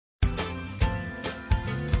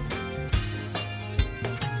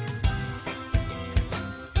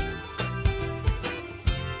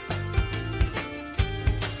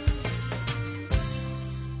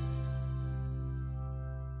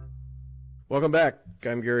Welcome back.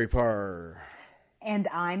 I'm Gary Parr. And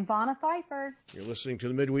I'm Vonna Pfeiffer. You're listening to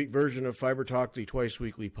the midweek version of Fiber Talk, the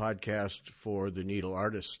twice-weekly podcast for the needle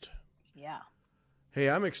artist. Yeah. Hey,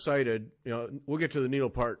 I'm excited. We'll get to the needle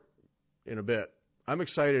part in a bit. I'm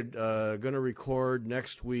excited. Going to record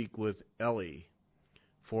next week with Ellie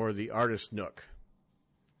for the Artist Nook.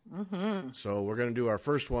 Mm-hmm. So we're going to do our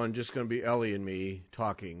first one, just going to be Ellie and me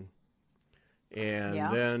talking.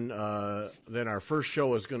 And then our first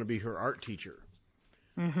show is going to be her art teacher.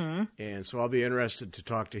 Mm-hmm. And so I'll be interested to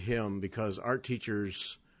talk to him because art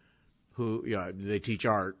teachers who, they teach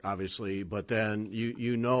art, obviously, but then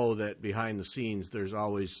you know that behind the scenes there's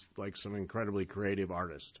always like some incredibly creative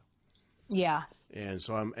artist. Yeah. And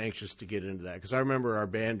so I'm anxious to get into that because I remember our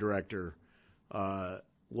band director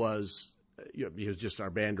was just our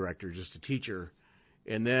band director, just a teacher.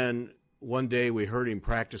 And then one day we heard him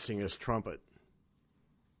practicing his trumpet.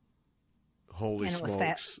 Holy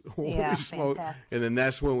smokes. Holy smoke. And then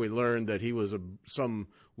that's when we learned that he was some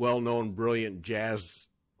well-known, brilliant jazz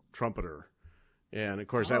trumpeter. And, of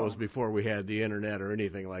course, that was before we had the internet or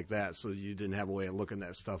anything like that, so you didn't have a way of looking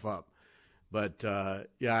that stuff up. But, I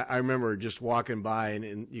remember just walking by,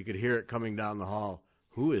 and you could hear it coming down the hall.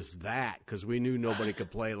 Who is that? Because we knew nobody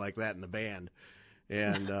could play like that in the band.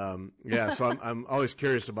 And, so I'm always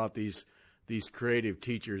curious about these creative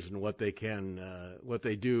teachers and what they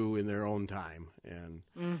do in their own time. And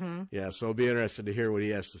so I'll be interested to hear what he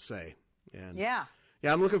has to say. And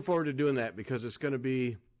I'm looking forward to doing that because it's going to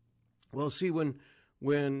be,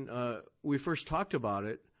 when we first talked about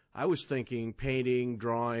it, I was thinking painting,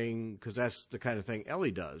 drawing, because that's the kind of thing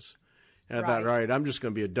Ellie does. And I thought, all right, I'm just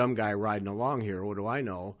going to be a dumb guy riding along here. What do I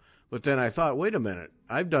know? But then I thought, wait a minute,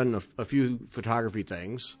 I've done a few photography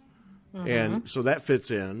things. And so that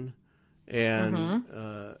fits in. And,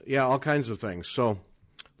 all kinds of things. So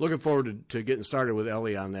looking forward to getting started with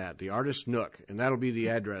Ellie on that, the Artist Nook. And that'll be the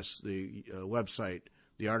address, the website,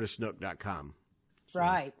 theartistnook.com. So,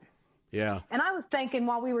 right. Yeah. And I was thinking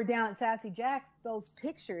while we were down at Sassy Jack's, those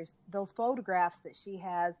pictures, those photographs that she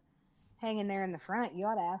has hanging there in the front, you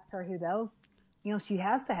ought to ask her who those, she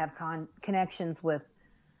has to have connections with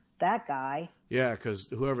that guy. Yeah, because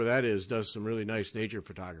whoever that is does some really nice nature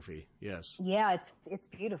photography. Yes. Yeah, it's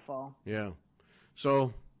beautiful. Yeah.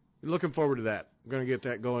 So looking forward to that. I'm going to get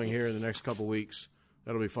that going here in the next couple weeks.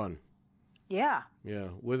 That'll be fun. Yeah. Yeah,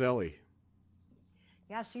 with Ellie.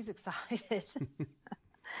 Yeah, she's excited.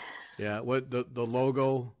 Yeah, what the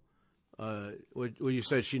logo, what you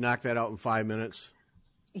said she knocked that out in 5 minutes?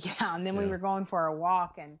 Yeah, and then we were going for a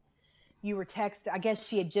walk, and you were I guess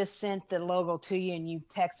she had just sent the logo to you, and you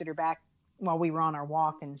texted her back while we were on our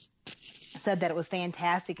walk and said that it was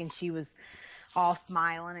fantastic, and she was all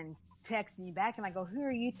smiling and texting you back, and I go, who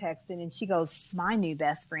are you texting? And she goes, my new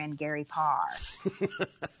best friend, Gary Parr.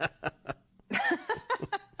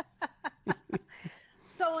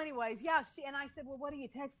 So anyways, and I said, well, what are you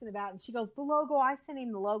texting about? And she goes, the logo. I sent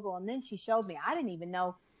him the logo, and then she showed me. I didn't even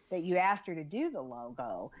know that you asked her to do the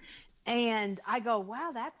logo. And I go, wow,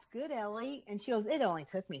 that's good, Ellie. And she goes, it only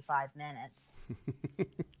took me 5 minutes.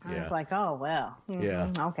 I was like, oh, well,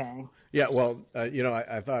 okay. Yeah, well,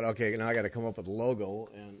 I thought, okay, now I got to come up with a logo,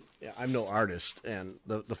 and I'm no artist. And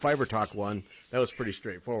the Fiber Talk one, that was pretty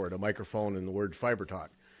straightforward, a microphone and the word Fiber Talk.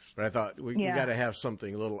 But I thought, we got to have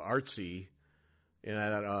something a little artsy. And I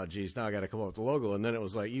thought, oh, geez, now I got to come up with the logo. And then it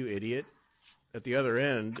was like, you idiot. At the other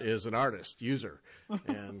end is an artist, user.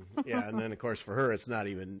 And, and then, of course, for her, it's not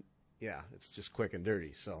even, it's just quick and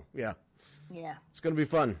dirty. So, Yeah. It's going to be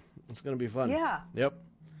fun. Yeah. Yep.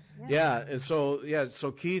 Yeah. And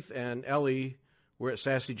so Keith and Ellie were at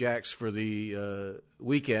Sassy Jack's for the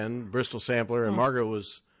weekend, Bristol Sampler, and Margaret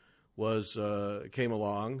came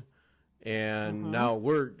along. And now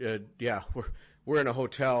we're in a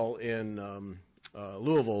hotel in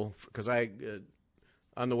Louisville because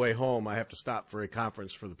on the way home, I have to stop for a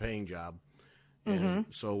conference for the paying job. And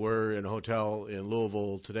so we're in a hotel in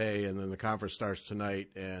Louisville today, and then the conference starts tonight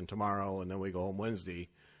and tomorrow, and then we go home Wednesday.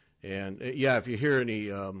 And, if you hear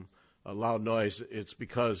any loud noise, it's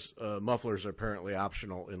because mufflers are apparently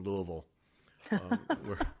optional in Louisville.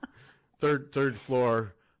 We're third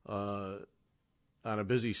floor on a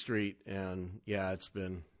busy street, and, it's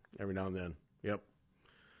been every now and then. Yep.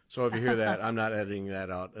 So if you hear that, I'm not editing that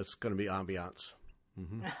out. It's going to be ambiance.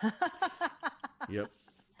 Yep.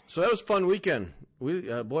 So that was a fun weekend. We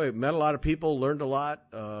met a lot of people, learned a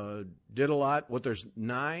lot, did a lot. There's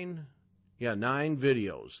 9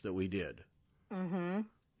 videos that we did.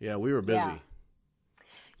 Yeah, we were busy.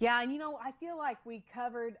 Yeah, and I feel like we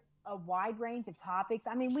covered a wide range of topics.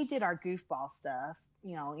 I mean, we did our goofball stuff.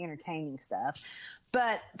 entertaining stuff.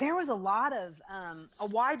 But there was a lot of, a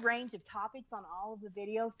wide range of topics on all of the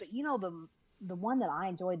videos. But, the one that I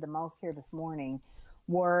enjoyed the most here this morning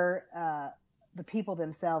were the people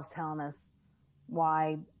themselves telling us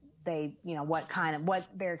why they, what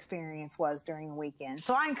their experience was during the weekend.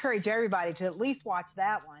 So I encourage everybody to at least watch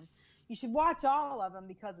that one. You should watch all of them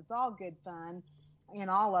because it's all good fun in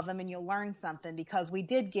all of them, and you'll learn something, because we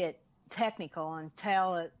did get technical and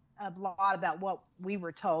tell a lot about what we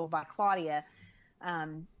were told by Claudia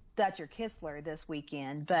Dutcher Kistler this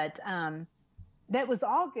weekend. But that was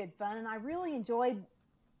all good fun, and I really enjoyed,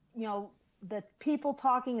 the people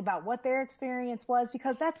talking about what their experience was,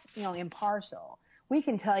 because that's, impartial. We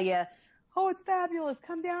can tell you, oh, it's fabulous,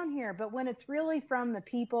 come down here. But when it's really from the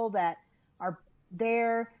people that are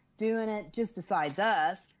there doing it just besides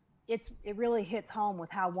us, it really hits home with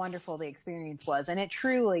how wonderful the experience was. And it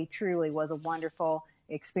truly, truly was a wonderful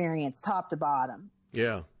experience, top to bottom.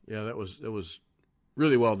 Yeah, it was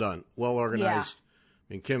really well done, well organized. Yeah.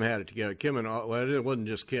 I mean, Kim had it together. Kim and it wasn't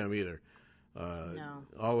just Kim either. No.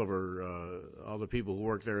 All of her, all the people who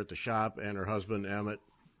work there at the shop, and her husband Everett.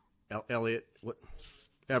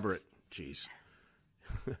 Jeez,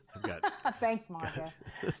 I've got. Thanks, Martha.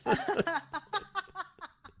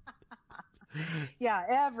 Yeah,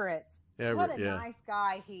 Everett. What a nice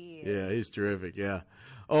guy he is. Yeah, he's terrific. Yeah.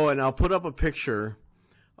 Oh, and I'll put up a picture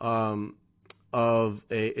of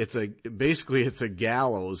it's a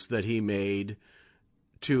gallows that he made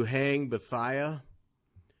to hang Bethia,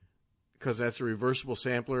 because that's a reversible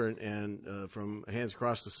sampler and from Hands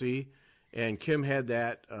Across the Sea, and Kim had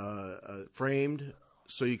that framed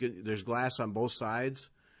so there's glass on both sides,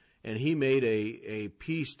 and he made a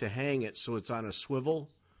piece to hang it so it's on a swivel.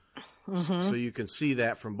 Mm-hmm. So you can see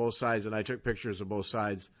that from both sides, and I took pictures of both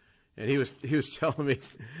sides. And he was telling me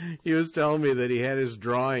that he had his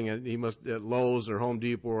drawing, and he must at Lowe's or Home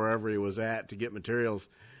Depot or wherever he was at to get materials,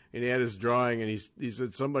 and he had his drawing, and he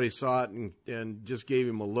said somebody saw it and just gave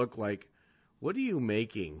him a look like, "What are you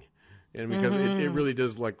making?" And because it really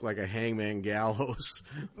does look like a hangman gallows,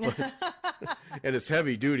 and it's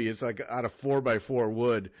heavy duty. It's like out of 4x4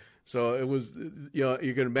 wood, so it was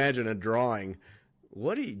you can imagine a drawing.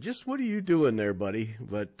 What are you doing there, buddy?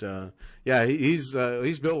 But he's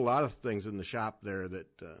built a lot of things in the shop there that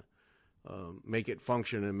make it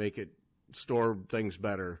function and make it store things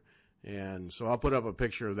better. And so I'll put up a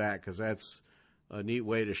picture of that, because that's a neat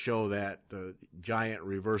way to show that giant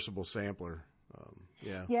reversible sampler.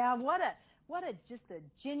 Yeah. What a just a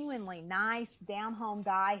genuinely nice down home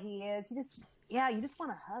guy he is. You just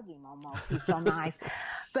want to hug him almost. He's so nice.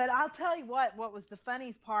 But I'll tell you what was the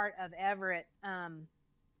funniest part of Everett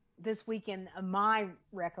this weekend, my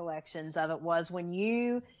recollections of it, was when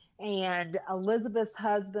you and Elizabeth's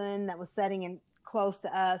husband that was sitting in close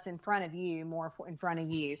to us in front of you, more in front of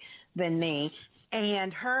you than me,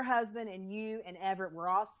 and her husband and you and Everett were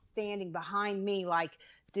all standing behind me, like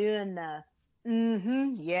doing the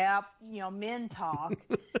men talk.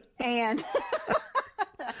 And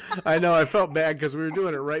I know, I felt bad because we were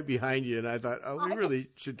doing it right behind you, and I thought, we really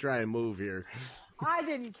should try and move here. I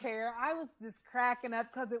didn't care. I was just cracking up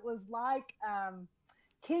because it was like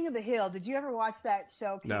King of the Hill. Did you ever watch that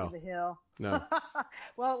show, King of the Hill? No.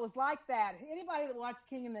 Well, it was like that. Anybody that watched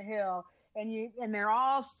King of the Hill, and they're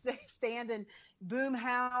all standing,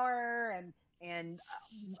 Boomhauer and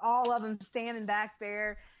all of them standing back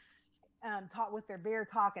there, with their beer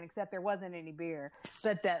talking, except there wasn't any beer.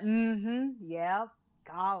 But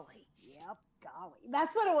golly.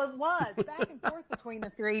 That's what it was, back and forth between the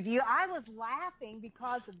three of you. I was laughing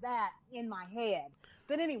because of that in my head.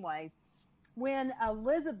 But anyways, when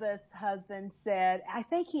Elizabeth's husband said, I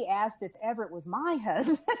think he asked if Everett was my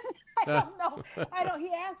husband. I don't know.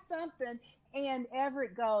 He asked something, and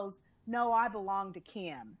Everett goes, no, I belong to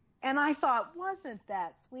Kim. And I thought, wasn't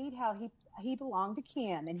that sweet how he belonged to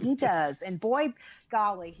Kim? And he does. And boy,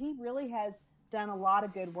 golly, he really has done a lot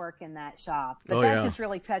of good work in that shop. But just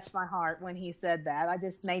really touched my heart when he said that. I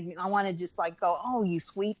want to just like go, oh, you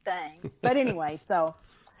sweet thing. But anyway, so.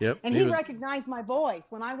 Yep. And he recognized my voice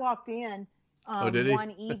when I walked in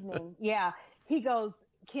one evening. Yeah.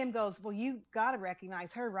 Kim goes, well, you got to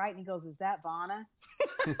recognize her, right? And he goes, is that Vonna?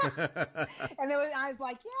 And I was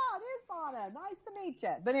like, yeah, it is Vonna. Nice to meet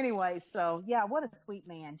you. But anyway, so yeah, what a sweet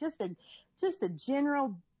man. Just a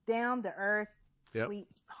general down to earth, sweet,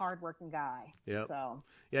 hardworking guy. Yeah. So.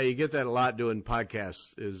 Yeah, you get that a lot doing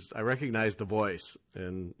podcasts. I recognize the voice,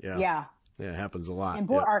 and yeah, it happens a lot. And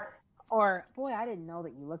boy, boy, I didn't know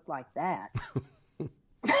that you looked like that.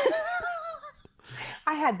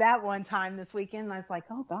 I had that one time this weekend, and I was like,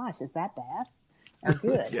 oh gosh, is that bad or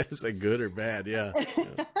good? Is that good or bad? Yeah.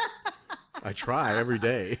 I try every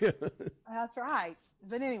day. That's right.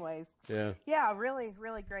 But anyways. Yeah. Yeah, really,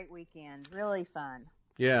 really great weekend. Really fun.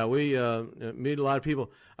 Yeah, we meet a lot of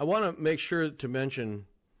people. I want to make sure to mention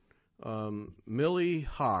Millie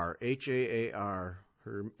Haar, Haar,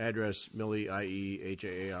 her address, Millie,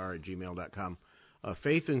 IEHAAR @gmail.com.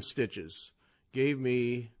 Faith in Stitches gave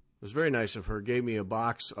me, it was very nice of her, gave me a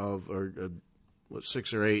box of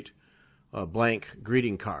 6 or 8 blank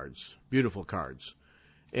greeting cards, beautiful cards.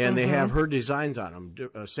 And they have her designs on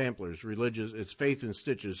them, samplers, religious, it's Faith in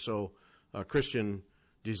Stitches, so Christian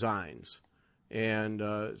designs. And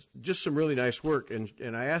just some really nice work.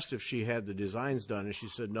 And I asked if she had the designs done, and she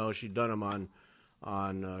said no, she'd done them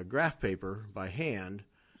on graph paper by hand,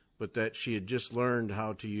 but that she had just learned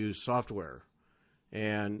how to use software.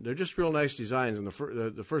 And they're just real nice designs. And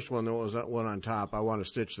the first one, there was that one on top. I want to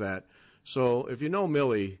stitch that. So if you know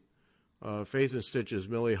Millie, Faith in Stitches,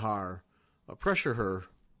 Millie Haar, pressure her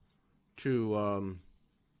to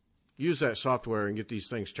use that software and get these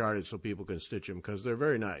things charted so people can stitch them, because they're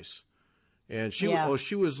very nice. And she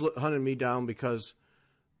was hunting me down because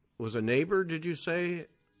it was a neighbor, did you say?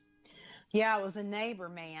 Yeah, it was a neighbor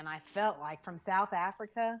man, I felt like, from South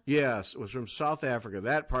Africa. Yes, it was from South Africa.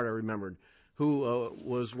 That part I remembered. Who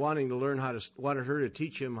was wanting to learn wanted her to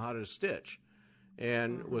teach him how to stitch,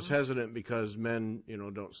 and was hesitant because men,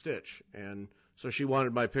 don't stitch. And so she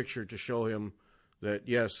wanted my picture to show him that,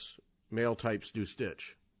 yes, male types do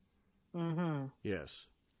stitch. Mm-hmm. Yes.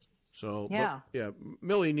 So,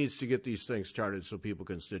 Millie needs to get these things charted so people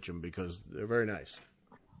can stitch them, because they're very nice.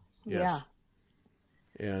 Yes.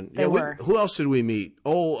 Yeah. And who else did we meet?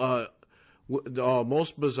 Most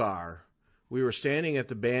bizarre. We were standing at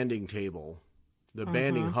the banding table, the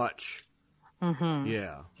banding hutch. Mm-hmm.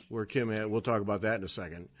 Yeah, where Kim had. We'll talk about that in a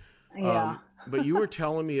second. Yeah. But you were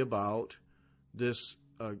telling me about this.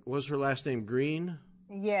 Was her last name Green?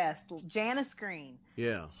 Yes, Janice Green.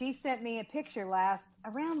 Yeah. She sent me a picture around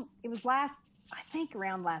last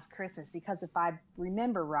Christmas, because if I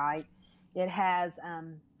remember right, it has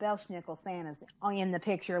Belschnickel Santas in the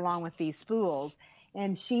picture along with these spools.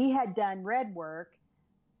 And she had done red work,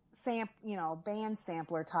 band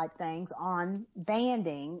sampler type things on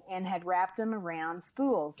banding, and had wrapped them around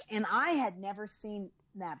spools. And I had never seen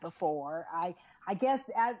that before. I guess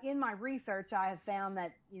in my research, I have found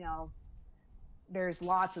that, there's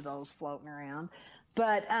lots of those floating around,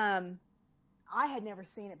 but I had never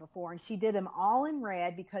seen it before. And she did them all in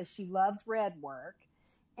red because she loves red work,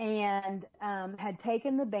 and had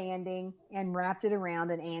taken the banding and wrapped it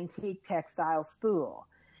around an antique textile spool.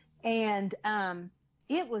 And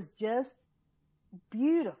it was just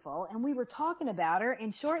beautiful. And we were talking about her,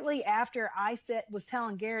 and shortly after I was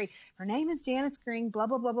telling Gary, her name is Janice Green, blah,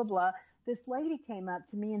 blah, blah, blah, blah, this lady came up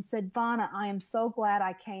to me and said, Vonna, I am so glad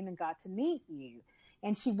I came and got to meet you.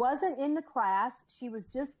 And she wasn't in the class. She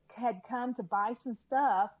had come to buy some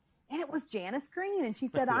stuff, and it was Janice Green. And she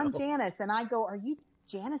said, I'm Janice. And I go, are you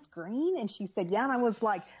Janice Green? And she said, yeah. And I was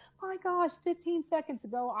like, my gosh, 15 seconds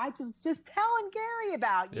ago, I was just telling Gary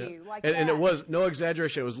about you. And it was no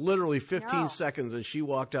exaggeration. It was literally 15 seconds, and she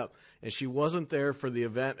walked up, and she wasn't there for the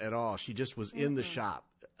event at all. She just was in the shop.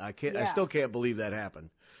 I still can't believe that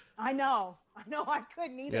happened. I know. I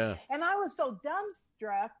couldn't either. Yeah. And I was so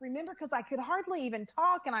dumbstruck, remember, because I could hardly even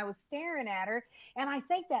talk, and I was staring at her. And I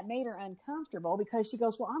think that made her uncomfortable, because she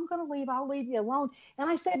goes, well, I'm going to leave. I'll leave you alone. And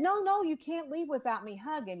I said, no, you can't leave without me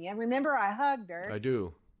hugging you. Remember, I hugged her. I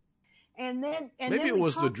do. And then maybe it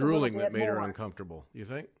was the drooling that made her uncomfortable. You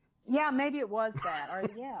think? Yeah, maybe it was that. Or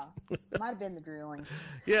it might have been the drooling.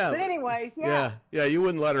 Yeah. But anyways, yeah. Yeah. You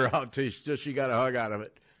wouldn't let her out till she got a hug out of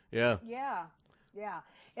it. Yeah. Yeah.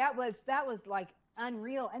 That was like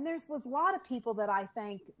unreal. And was a lot of people that I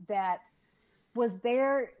think that was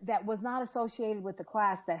there that was not associated with the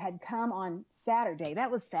class that had come on Saturday.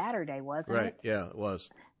 That was Saturday, wasn't it? Right. Yeah, it was.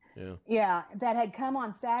 Yeah. Yeah, that had come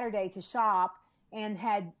on Saturday to shop and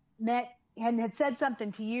had met and had said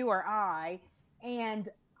something to you or I, and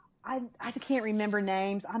I can't remember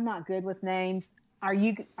names. I'm not good with names. Are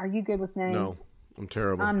you good with names? No, I'm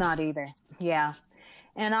terrible. I'm not either. Yeah.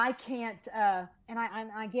 And I can't, and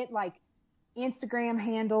I get like Instagram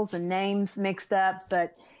handles and names mixed up.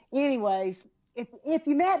 But anyways, if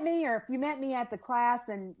you met me, or if you met me at the class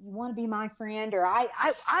and you want to be my friend, or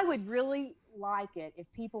I would really like it if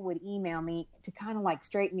people would email me to kind of like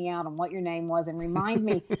straighten me out on what your name was and remind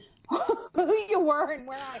me who you were and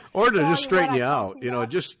where or to just straighten you out,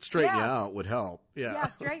 just straighten you out would help. Yeah,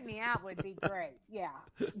 straighten me out would be great. Yeah.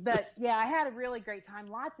 But yeah, I had a really great time.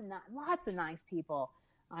 Lots of nice people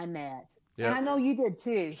I met. Yep. And I know you did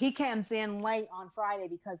too. He comes in late on Friday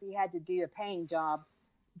because he had to do a painting job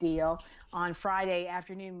deal on Friday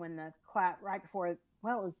afternoon when the class right before.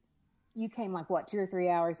 Well, it was, you came like what, 2 or 3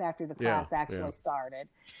 hours after the class actually started,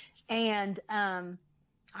 and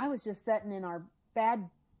I was just sitting in our bad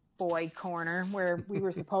boy corner where we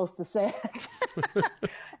were supposed to sit,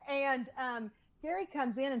 and Gary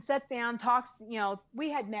comes in and sits down, talks. You know, we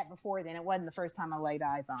had met before then. It wasn't the first time I laid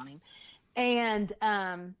eyes on him, and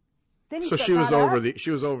then he she was over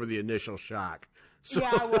the initial shock. So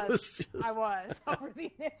yeah, I was over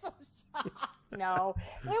the initial shock. No,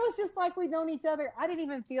 it was just like we'd known each other. I didn't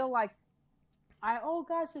even feel like oh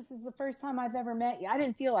gosh, this is the first time I've ever met you. I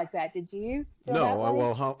didn't feel like that. Did you? No.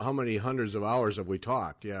 Well, how many hundreds of hours have we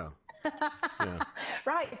talked? Yeah. Yeah.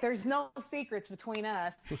 Right. There's no secrets between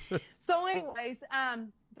us. So anyways,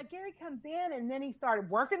 but Gary comes in and then he started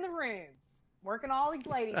working the room, working all these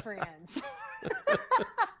lady friends.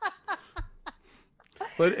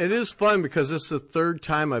 But it is fun because it's the third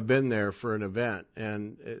time I've been there for an event,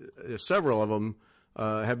 and several of them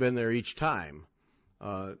have been there each time.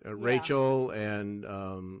 Rachel and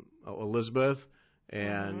Elizabeth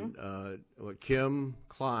and Kim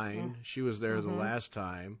Klein, she was there the last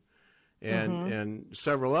time, and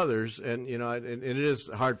several others. And, you know, and it is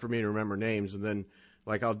hard for me to remember names. And then,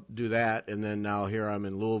 like, I'll do that, and then now here I'm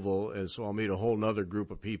in Louisville, and so I'll meet a whole nother group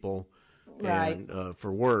of people and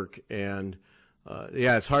for work. And,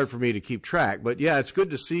 yeah, it's hard for me to keep track. But, yeah, it's good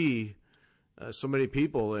to see so many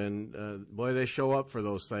people, and boy, they show up for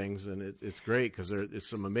those things, and it's great because it's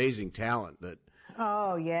some amazing talent that.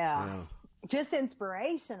 Oh yeah, just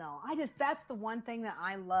inspirational. That's the one thing that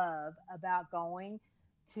I love about going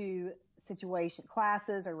to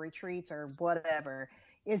classes or retreats or whatever,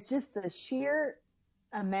 is just the sheer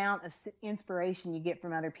amount of inspiration you get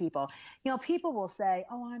from other people. You know, people will say,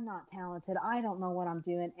 "Oh, I'm not talented. I don't know what I'm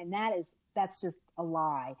doing," and that's just a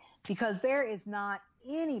lie, because there is not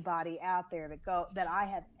anybody out there that I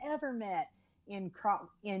have ever met in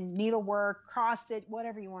needlework, CrossFit,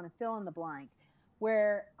 whatever you want to fill in the blank,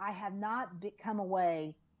 where I have not come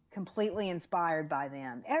away completely inspired by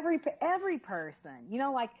them. Every person, you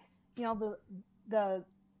know, like, you know, the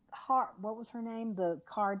what was her name? The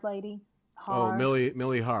card lady? Har. Oh,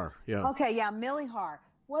 Millie Har. Yeah. Okay. Yeah. Millie Har.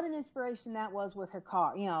 What an inspiration that was with her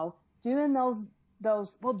card, you know, doing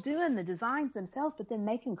doing the designs themselves, but then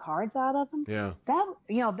making cards out of them. Yeah. That,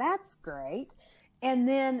 you know, that's great. And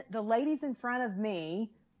then the ladies in front of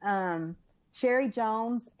me, Sherry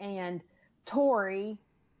Jones and Tori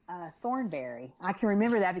Thornberry. I can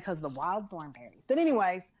remember that because of the wild thornberries. But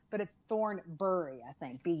anyways, it's Thornbury, I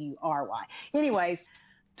think, Bury. Anyways,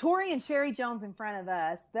 Tori and Sherry Jones in front of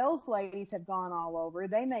us, those ladies have gone all over.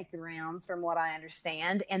 They make the rounds from what I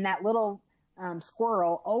understand. And that little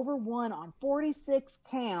squirrel won on 46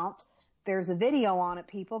 count. There's a video on it,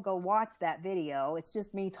 people. Go watch that video. It's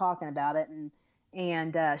just me talking about it,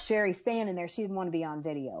 and Sherry standing there. She didn't want to be on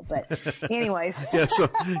video, but anyways. Yeah.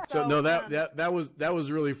 So no, that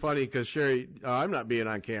was really funny because Sherry, I'm not being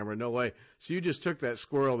on camera. No way. So you just took that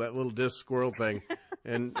squirrel, that little disc squirrel thing,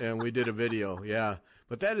 and we did a video. Yeah.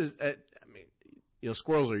 But that is, I mean, you know,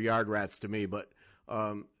 squirrels are yard rats to me, but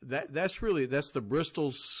that's the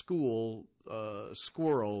Bristol School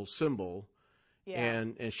squirrel symbol. Yeah.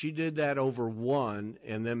 And she did that over one,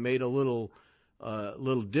 and then made a little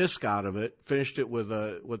disc out of it, finished it with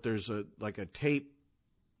there's a tape,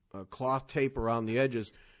 a cloth tape around the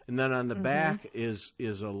edges, and then on the back is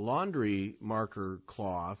a laundry marker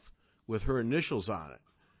cloth with her initials on it.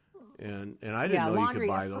 And I didn't know you could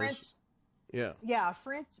buy those. Yeah, a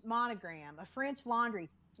French monogram, a French laundry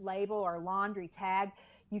label or laundry tag.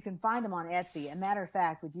 You can find them on Etsy. As a matter of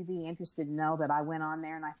fact, would you be interested to know that I went on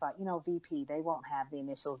there and I thought, you know, VP, they won't have the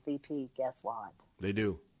initials VP. Guess what? They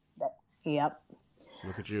do. Yep.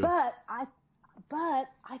 Look at you. But I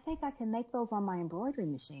think I can make those on my embroidery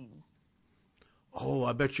machine. Oh,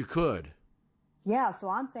 I bet you could. Yeah, so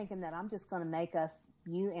I'm thinking that I'm just going to make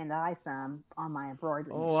you and I some on my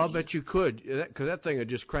embroidery machine. Oh, I'll bet you could, because that thing would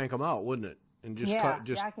just crank them out, wouldn't it? And just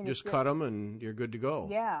cut them, and you're good to go.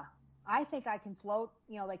 Yeah. I think I can float,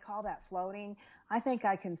 you know, they call that floating. I think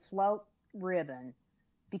I can float ribbon,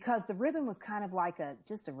 because the ribbon was kind of like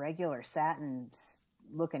just a regular satin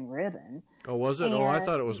looking ribbon. Oh, was it? And I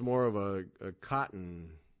thought it was more of a cotton.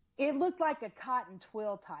 It looked like a cotton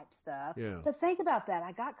twill type stuff. Yeah. But think about that.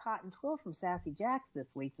 I got cotton twill from Sassy Jack's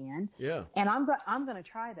this weekend. Yeah. And I'm going to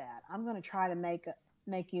try that. I'm going to try to make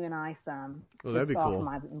you and I some. Oh, that'd be cool. Off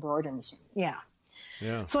my embroidery machine. Yeah.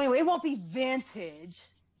 Yeah. So anyway, it won't be vintage,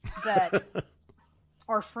 but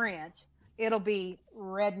or French. It'll be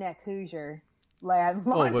redneck Hoosier lad.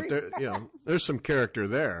 Oh, but there's some character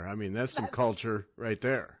there. I mean, that's some culture right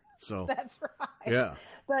there. So that's right. Yeah.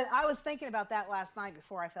 But I was thinking about that last night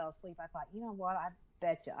before I fell asleep. I thought, you know what?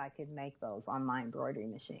 bet you I could make those on my embroidery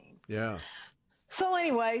machine. Yeah. So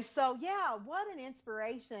anyway, what an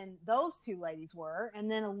inspiration those two ladies were.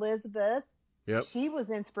 And then Elizabeth, she was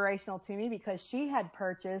inspirational to me because she had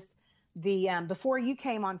purchased before you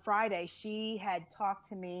came on Friday, she had talked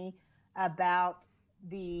to me about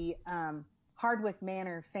the Hardwick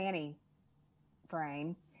Manor fanny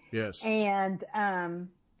frame. Yes. And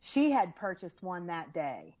she had purchased one that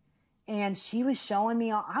day. And she was showing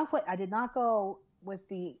me I did not go with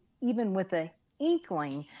even with the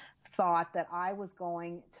inkling thought that I was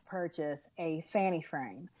going to purchase a fanny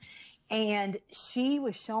frame. And she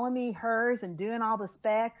was showing me hers and doing all the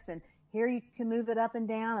specs, and here you can move it up and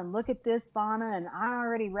down, and look at this, Vanna, and I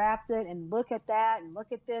already wrapped it, and look at that, and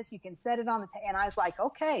look at this. You can set it on the and I was like,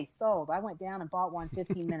 okay, sold. I went down and bought one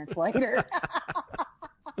 15 minutes later.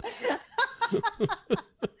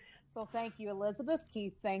 So thank you, Elizabeth.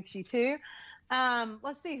 Keith thanks you too.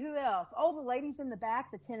 Let's see who else. Oh, the ladies in the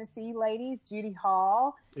back, the Tennessee ladies, Judy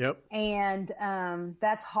Hall. Yep. And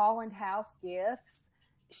that's Holland House Gifts.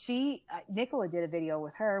 Nicola did a video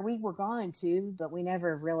with her. We were going to, but we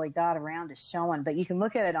never really got around to showing. But you can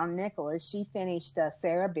look at it on Nicola's. She finished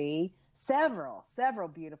Sarah B. Several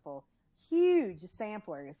beautiful, huge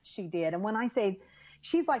samplers she did. And when I say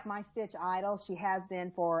she's like my stitch idol, she has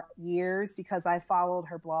been for years because I followed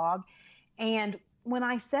her blog. And when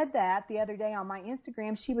I said that the other day on my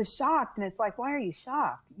Instagram, she was shocked. And it's like, why are you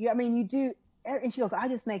shocked? You do. And she goes, I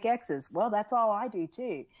just make X's. Well, that's all I do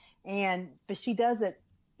too. But she does it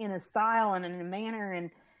in a style and in a manner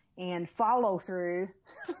and follow through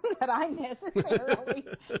that I necessarily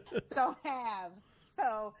don't have.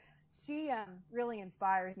 So she really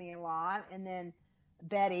inspires me a lot. And then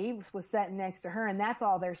Betty was sitting next to her, and that's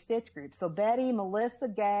all their stitch group. So Betty, Melissa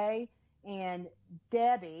Gay, and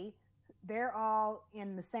Debbie, they're all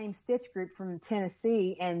in the same stitch group from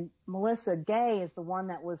Tennessee. And Melissa Gay is the one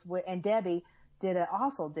that was with, and Debbie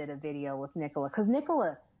also did a video with Nicola, because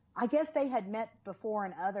Nicola, I guess they had met before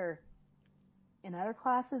in other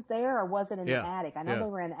classes there, or was it in the attic? I know they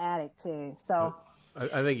were in the attic too. So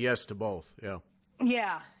I think yes to both. Yeah.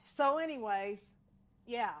 Yeah. So anyways,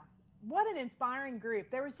 yeah. What an inspiring group.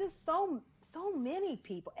 There was just so many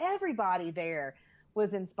people. Everybody there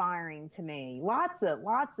was inspiring to me. Lots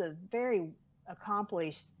of very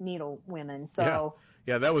accomplished needle women. So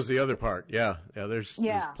yeah, that was the other part. Yeah. There's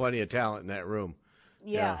plenty of talent in that room.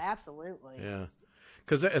 Yeah. Absolutely. Yeah.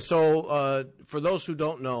 For those who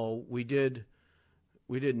don't know, we did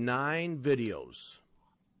 9 videos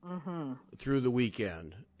through the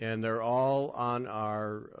weekend, and they're all on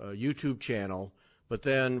our YouTube channel. But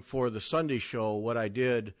then for the Sunday show, what I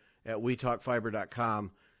did at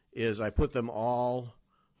WeTalkFiber.com is I put them all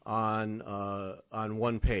on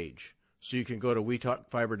one page. So you can go to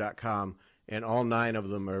WeTalkFiber.com, and all 9 of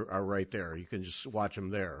them are right there. You can just watch them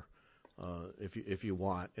there if you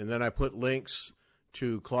want. And then I put links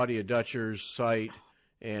to Claudia Dutcher's site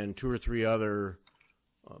and 2 or 3 other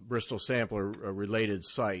Bristol Sampler related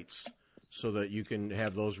sites, so that you can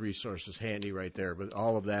have those resources handy right there. But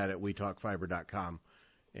all of that at WeTalkFiber.com.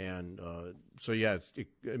 And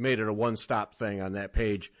it made it a one-stop thing on that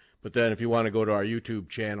page. But then if you want to go to our YouTube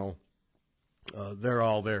channel, they're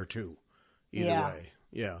all there too. Either way.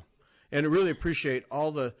 Yeah. And I really appreciate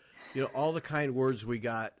all the kind words we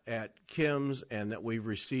got at Kim's and that we've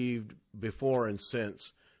received before and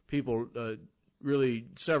since. People,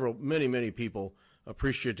 many people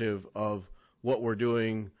appreciative of what we're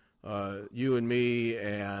doing. You and me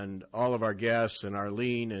and all of our guests and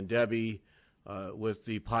Arlene and Debbie with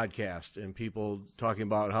the podcast, and people talking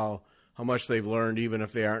about how much they've learned, even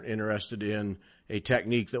if they aren't interested in a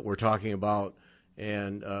technique that we're talking about,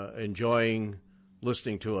 and enjoying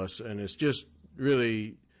listening to us. And it's just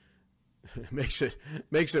really makes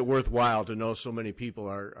it worthwhile to know so many people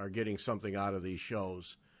are getting something out of these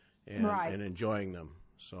shows and enjoying them.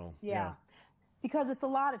 So yeah, because it's a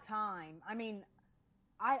lot of time. I mean,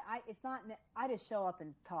 I just show up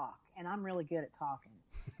and talk, and I'm really good at talking.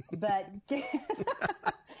 But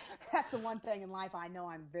that's the one thing in life I know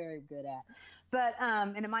I'm very good at. But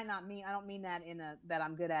and it might not mean, I don't mean that that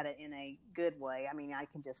I'm good at it in a good way. I mean, I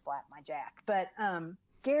can just flap my jack. But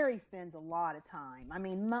Gary spends a lot of time. I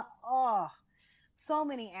mean, so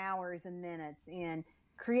many hours and minutes in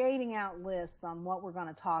creating out lists on what we're going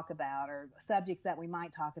to talk about or subjects that we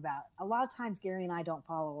might talk about. A lot of times Gary and I don't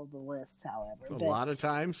follow the lists, however. A lot of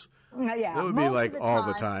times? Yeah. That would be like all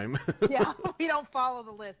the time. Yeah, we don't follow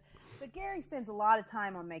the list. But Gary spends a lot of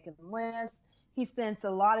time on making lists. He spends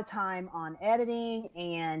a lot of time on editing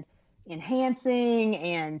and enhancing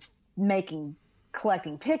and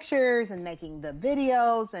collecting pictures and making the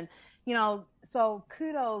videos. And, so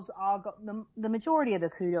kudos the majority of the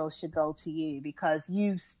kudos should go to you, because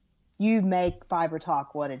you make Fiber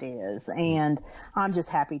Talk what it is, and I'm just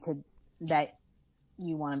happy that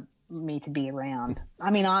you want me to be around.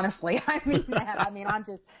 I mean, honestly, I mean that. I mean,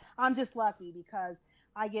 I'm just lucky because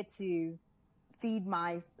I get to feed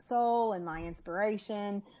my soul and my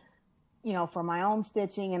inspiration, for my own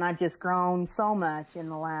stitching, and I've just grown so much in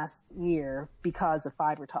the last year because of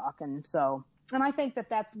Fiber Talk, and I think that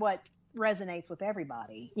that's what resonates with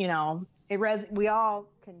everybody. We all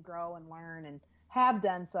can grow and learn, and have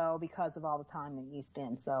done so because of all the time that you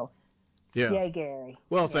spend. So, yeah. Yay, Gary.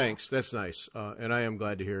 Well, thanks. That's nice. And I am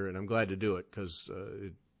glad to hear it, and I'm glad to do it because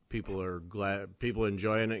people are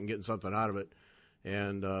enjoying it and getting something out of it.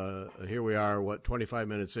 And here we are, 25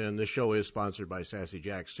 minutes in. This show is sponsored by Sassy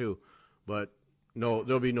Jacks, too. But no,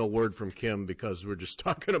 there'll be no word from Kim because we're just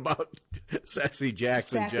talking about Sassy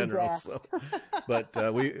Jacks in general. So.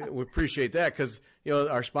 But we appreciate that because,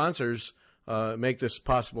 our sponsors make this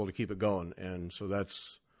possible to keep it going. And so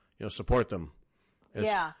that's, support them.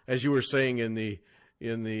 As you were saying in the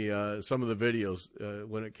some of the videos,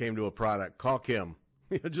 when it came to a product, call Kim.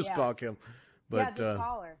 Call Kim. But, just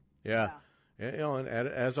call her. Yeah. And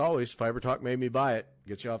as always, Fiber Talk made me buy it.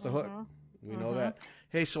 Gets you off the hook. We know that.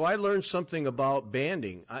 Hey, so I learned something about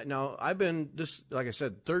banding. Now, I've been, like I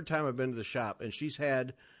said, third time I've been to the shop, and she's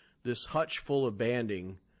had this hutch full of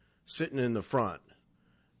banding sitting in the front.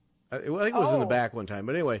 I think it was in the back one time.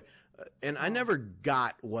 But anyway, and I never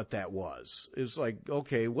got what that was. It's like,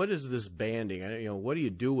 okay, what is this banding? What do you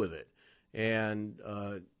do with it? And,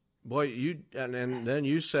 boy, and then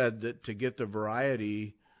you said that to get the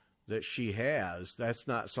variety that she has, that's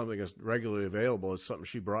not something that's regularly available. It's something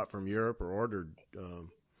she brought from Europe or ordered.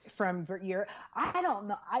 From Europe. I don't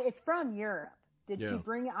know. It's from Europe. Did she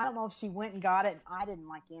bring it? I don't know if she went and got it. I didn't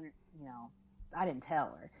I didn't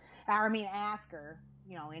tell her. Ask her,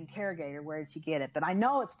 interrogate her, where did she get it? But I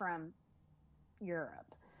know it's from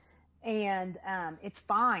Europe. And it's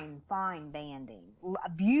fine banding.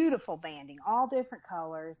 Beautiful banding. All different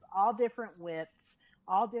colors, all different widths,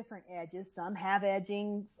 all different edges. Some have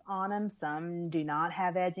edgings on them. Some do not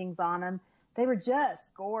have edgings on them. They were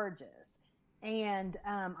just gorgeous. And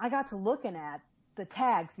I got to looking at the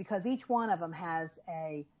tags because each one of them has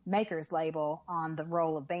a maker's label on the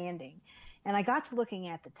roll of banding. And I got to looking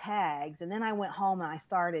at the tags, and then I went home and I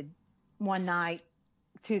started one night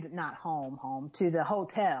to the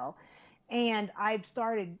hotel. And I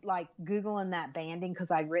started Googling that banding because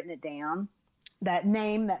I'd written it down, that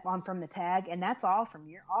name that on from the tag, and that's all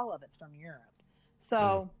all of it's from Europe.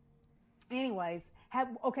 So anyways,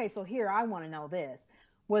 so here I want to know this.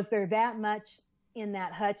 Was there that much in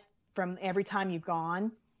that hutch from every time you've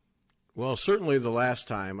gone? Well, certainly the last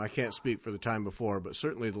time. I can't speak for the time before, but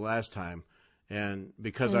certainly the last time. And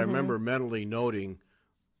because I remember mentally noting,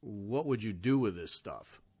 what would you do with this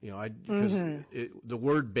stuff? Because the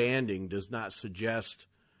word banding does not suggest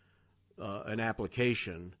an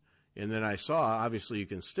application. And then I saw, obviously, you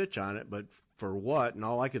can stitch on it, but for what? And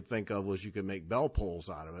all I could think of was you could make bell pulls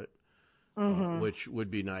out of it, which would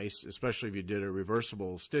be nice, especially if you did a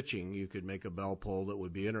reversible stitching. You could make a bell pull that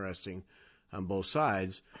would be interesting on both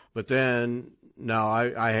sides. But then now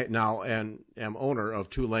I now am owner of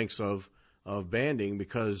 2 lengths of banding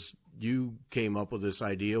because you came up with this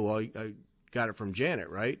idea. Well, I got it from Janet,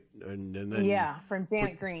 right? And then from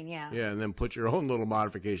Janet Green, Yeah, and then put your own little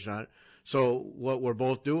modification on it. So what we're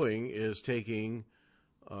both doing is taking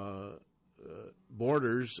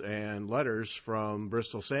borders and letters from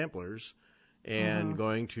Bristol Samplers and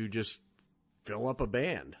going to just fill up a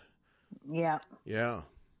band. Yeah.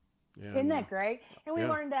 Isn't that great? And we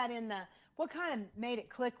learned that what kind of made it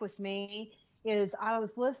click with me is I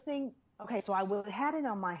was listening. Okay, so I had it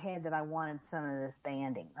on my head that I wanted some of this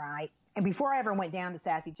banding, right? And before I ever went down to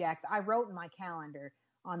Sassy Jacks, I wrote in my calendar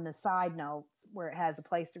on the side notes where it has a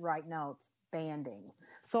place to write notes, banding.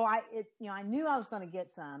 So I knew I was going to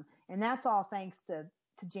get some, and that's all thanks to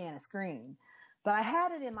Janice Green. But I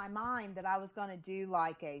had it in my mind that I was going to do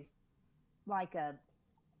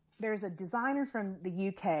there's a designer from the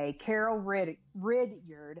UK, Carol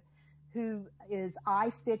Ridyard, who is I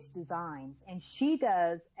Stitch Designs, and she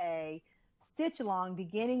does a stitch along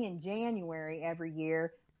beginning in January every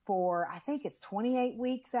year for, I think it's 28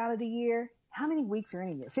 weeks out of the year. How many weeks are in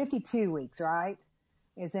a year? 52 weeks, right?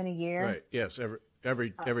 Is in a year. Right. Yes.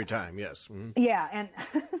 Every time. Yes. Mm-hmm. Yeah. And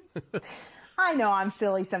I know I'm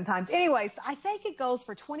silly sometimes. Anyways, I think it goes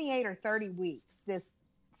for 28 or 30 weeks, this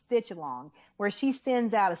stitch along, where she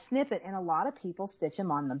sends out a snippet and a lot of people stitch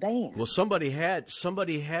them on the band. Well, somebody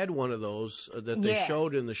had one of those that they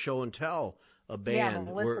showed in the show and tell, a band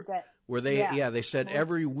where they they said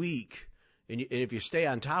every week and if you stay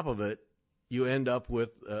on top of it, you end up with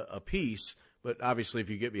a piece. But obviously, if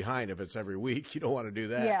you get behind, if it's every week, you don't want to do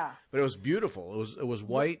that. Yeah. But it was beautiful. It was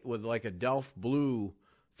white with like a Delft blue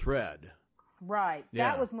thread. Right.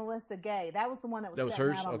 Yeah. That was Melissa Gay. That was the one that was sitting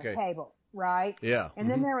hers? out on Okay. the table. Right. Yeah. And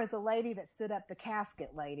then there was a lady that stood up, the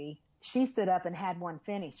casket lady. She stood up and had one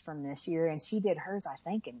finished from this year, and she did hers, I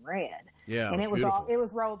think, in red. Yeah. And it was it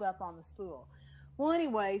was rolled up on the spool. Well,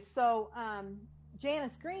 anyway, so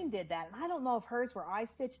Janice Green did that, and I don't know if hers were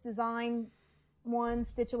iStitch Design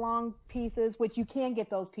stitch along pieces, which you can get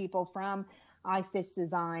those people from iStitch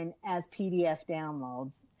Design as PDF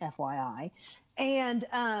downloads, FYI. And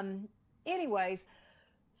anyways,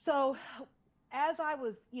 so as I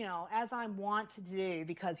was, as I want to do,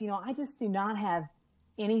 because I just do not have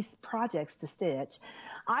any projects to stitch,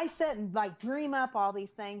 I sit and like dream up all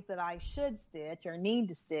these things that I should stitch or need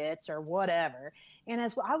to stitch or whatever. And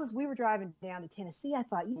as we were driving down to Tennessee, I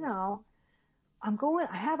thought,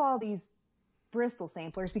 I have all these Bristol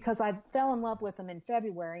samplers because I fell in love with them in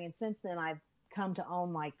February. And since then I've come to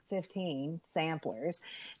own like 15 samplers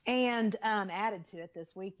and added to it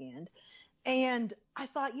this weekend. And I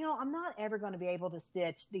thought, I'm not ever going to be able to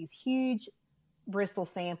stitch these huge Bristol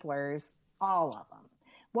samplers, all of them.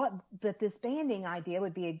 But this banding idea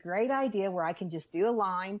would be a great idea where I can just do a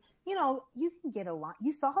line. You can get a line.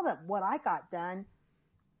 You saw what I got done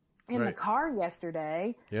in the car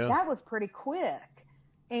yesterday. Yeah. That was pretty quick.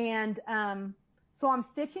 And so I'm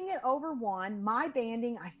stitching it over one. My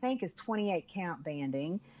banding, I think, is 28 count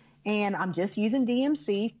banding. And I'm just using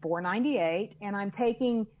DMC 498. And I'm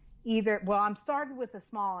taking I'm started with a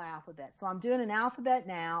small alphabet. So I'm doing an alphabet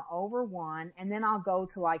now over one, and then I'll go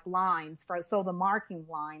to like lines so the marking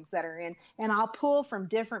lines that are in, and I'll pull from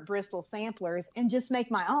different Bristol samplers and just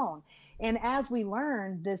make my own. And as we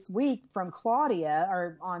learned this week from Claudia,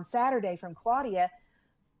 or on Saturday from Claudia,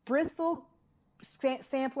 Bristol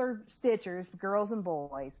sampler stitchers, girls and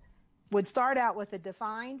boys, would start out with a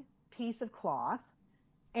defined piece of cloth,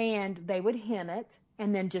 and they would hem it,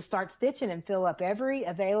 and then just start stitching and fill up every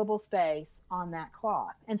available space on that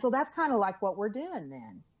cloth. And so that's kind of like what we're doing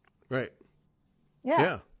then. Right. Yeah.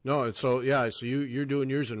 Yeah. No, so you're doing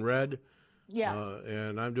yours in red. Yeah.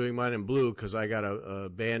 And I'm doing mine in blue because I got a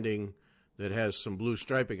banding that has some blue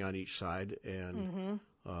striping on each side. And,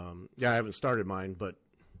 I haven't started mine, but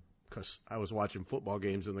because I was watching football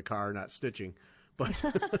games in the car, not stitching. But, so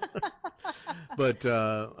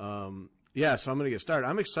I'm going to get started.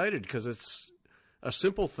 I'm excited because it's a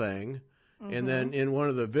simple thing. And then in one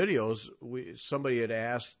of the videos, somebody had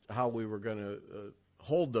asked how we were going to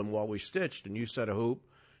hold them while we stitched, and you said a hoop,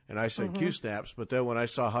 and I said Q-snaps. But then when I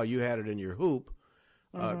saw how you had it in your hoop,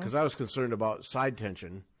 because I was concerned about side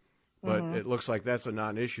tension, but it looks like that's a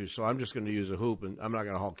non-issue, so I'm just going to use a hoop, and I'm not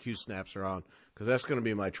going to haul Q-snaps around, because that's going to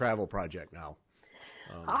be my travel project now.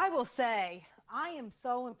 I will say, I am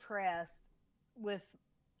so impressed with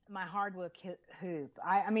my hardwood hoop.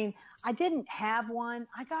 I mean, I didn't have one.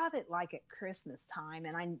 I got it like at Christmas time,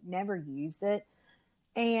 and I never used it.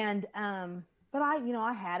 And but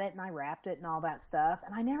I had it and I wrapped it and all that stuff,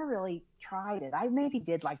 and I never really tried it. I maybe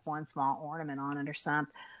did like one small ornament on it or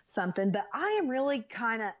something. But I am really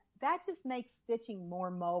that just makes stitching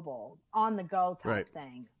more mobile, on the go type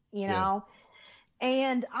thing, know.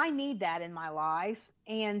 And I need that in my life.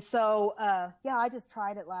 And so I just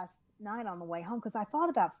tried it last night on the way home, because I thought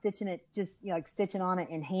about stitching it, just like stitching on it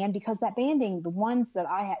in hand, because that banding, the ones that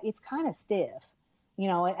I have, it's kind of stiff,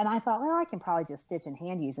 and I thought, well, I can probably just stitch in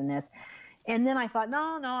hand using this. And then I thought,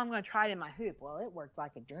 no, I'm going to try it in my hoop. Well, it worked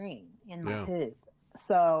like a dream in my hoop.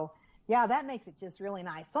 So that makes it just really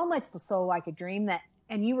nice. So much so like a dream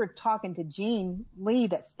and you were talking to Jean Lee,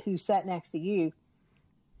 who sat next to you,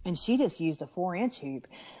 and she just used a 4-inch hoop.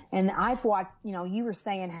 And I've watched, you were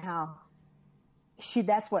saying how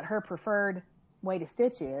that's what her preferred way to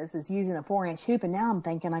stitch is using a 4-inch hoop. And now I'm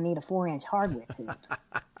thinking I need a 4-inch hardwood hoop.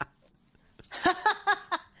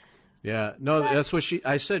 Yeah, no, that's what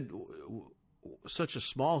I said, such a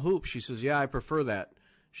small hoop. She says, I prefer that.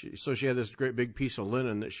 So she had this great big piece of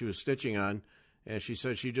linen that she was stitching on, and she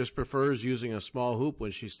said she just prefers using a small hoop when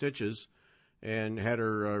she stitches, and had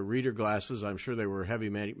her reader glasses. I'm sure they were heavy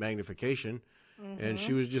magnification. And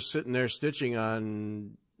she was just sitting there stitching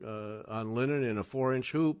on linen in a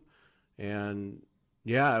 4-inch hoop. And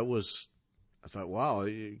it was, I thought, wow,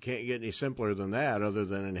 you can't get any simpler than that other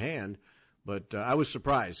than in hand. But I was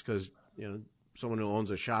surprised because, someone who owns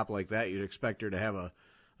a shop like that, you'd expect her to have a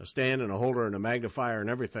stand and a holder and a magnifier and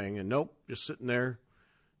everything. And nope, just sitting there,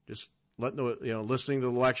 just listening to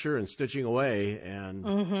the lecture and stitching away.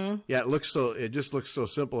 And it just looks so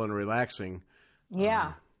simple and relaxing.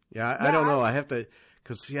 Yeah. I don't know. I have to,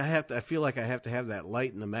 because see, I feel like I have to have that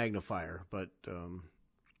light and the magnifier, but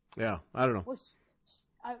yeah, I don't know. Well,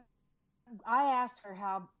 I asked her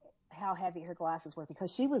how heavy her glasses were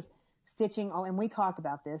because she was stitching. Oh, and we talked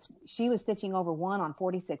about this. She was stitching over 1 on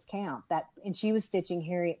 46 count. And she was stitching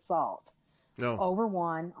Harriet Salt over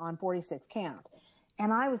 1 on 46 count.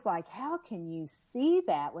 And I was like, how can you see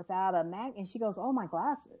that without a mag? And she goes, oh, my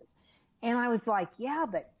glasses. And I was like, yeah,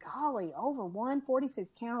 but golly, over 1, 46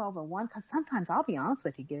 count over 1. Because sometimes, I'll be honest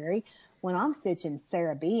with you, Gary, when I'm stitching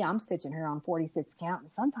Sarah B, I'm stitching her on 46 count.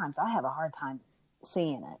 And sometimes I have a hard time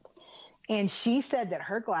seeing it. And she said that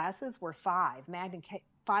her glasses were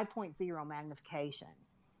 5.0 magnification.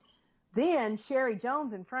 Then Sherry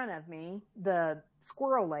Jones in front of me, the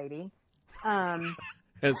squirrel lady,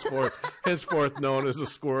 henceforth known as the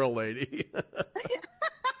squirrel lady.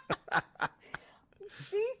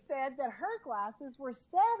 She said that her glasses were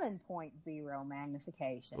 7.0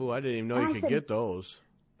 magnification. Oh, I didn't even know you could get those.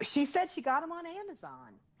 She said she got them on Amazon.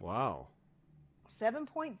 Wow.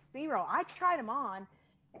 7.0. I tried them on,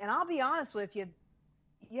 and I'll be honest with you,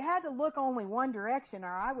 you had to look only one direction,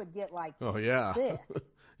 or I would get like sick.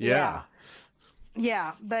 Yeah.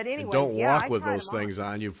 Yeah, but anyway. And don't walk with those things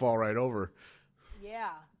on. You fall right over. Yeah,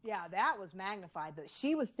 that was magnified. But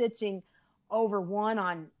she was stitching over 1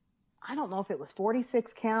 on, I don't know if it was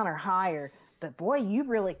 46 count or higher, but boy, you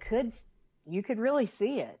could really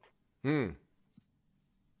see it.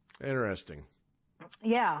 Interesting.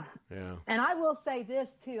 Yeah. Yeah. And I will say this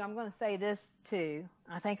too. I'm going to say this too.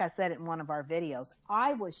 I think I said it in one of our videos.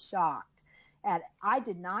 I was shocked I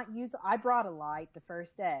brought a light the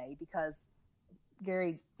first day because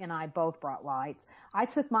Gary and I both brought lights. I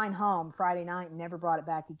took mine home Friday night and never brought it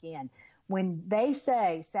back again. When they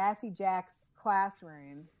say Sassy Jack's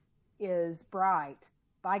classroom is bright,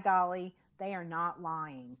 by golly, they are not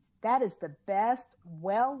lying. That is the best,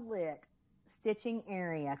 well-lit stitching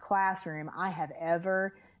area classroom I have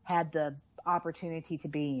ever had the opportunity to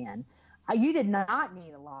be in. You did not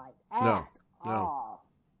need a light at all.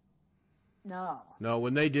 No.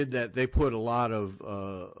 When they did that, they put a lot of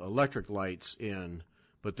electric lights in,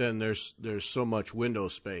 but then there's so much window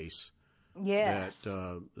space. Yes.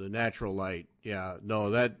 That the natural light. Yeah. No.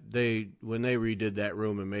 When they redid that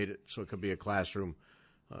room and made it so it could be a classroom.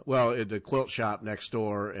 The quilt shop next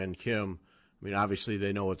door and Kim. I mean, obviously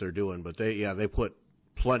they know what they're doing, but they put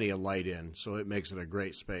plenty of light in, so it makes it a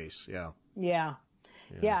great space. Yeah. Yeah.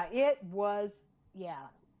 It was. Yeah.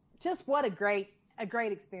 Just what a great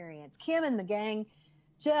experience. Kim and the gang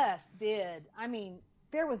just did. I mean,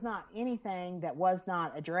 there was not anything that was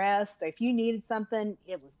not addressed. If you needed something,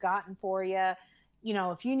 it was gotten for you. You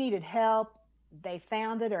know, if you needed help, they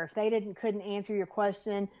found it, or if they couldn't answer your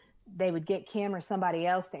question, they would get Kim or somebody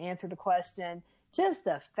else to answer the question. Just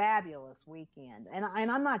a fabulous weekend. And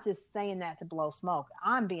I'm not just saying that to blow smoke.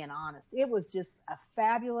 I'm being honest. It was just a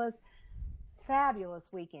fabulous, fabulous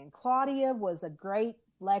weekend. Claudia was a great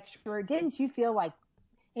lecturer. Didn't you feel like,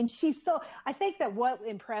 and I think that what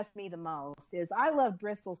impressed me the most is I loved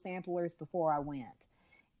Bristol Samplers before I went.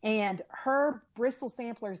 And her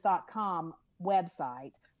bristolsamplers.com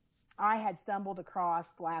website, I had stumbled across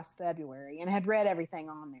last February and had read everything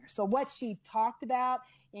on there. So what she talked about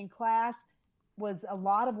in class was a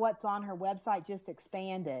lot of what's on her website just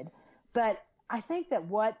expanded. But I think that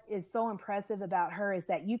what is so impressive about her is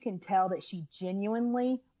that you can tell that she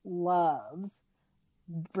genuinely loves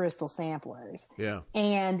Bristol Samplers. Yeah.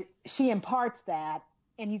 And she imparts that,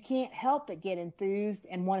 and you can't help but get enthused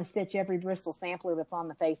and want to stitch every Bristol Sampler that's on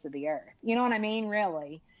the face of the earth. You know what I mean?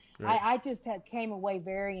 Really. Right. I just came away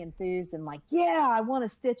very enthused and like, yeah, I want to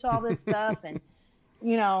stitch all this stuff. And,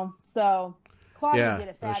 so Claudia did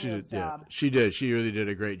a fabulous job. Yeah, she did. She really did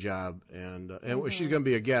a great job. And she's going to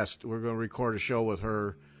be a guest. We're going to record a show with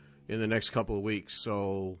her in the next couple of weeks.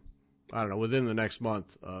 So, I don't know, within the next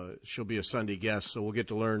month, she'll be a Sunday guest. So we'll get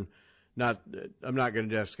to learn. I'm not going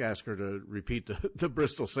to just ask her to repeat the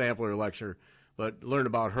Bristol Sampler lecture, but learn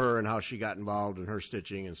about her and how she got involved in her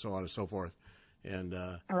stitching and so on and so forth. And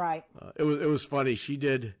right. It was funny. She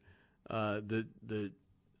did the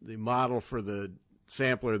model for the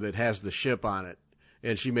sampler that has the ship on it,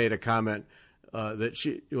 and she made a comment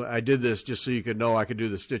that I did this just so you could know I could do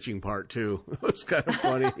the stitching part too. It was kind of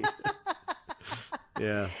funny.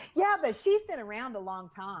 Yeah. Yeah, but she's been around a long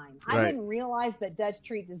time. Right. I didn't realize that Dutch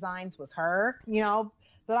Treat Designs was her,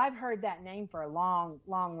 but I've heard that name for a long,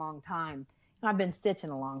 long, long time. I've been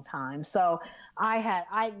stitching a long time. So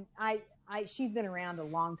she's been around a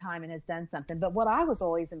long time and has done something. But what I was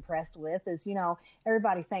always impressed with is,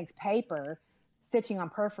 everybody thinks paper, stitching on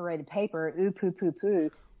perforated paper, ooh, poo, poo,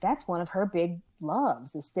 poo. That's one of her big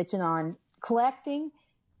loves, is stitching on collecting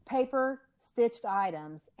paper, stitched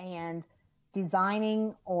items and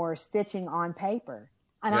designing or stitching on paper.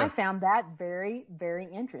 And I found that very, very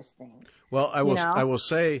interesting. Well, I will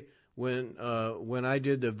say when I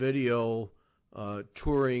did the video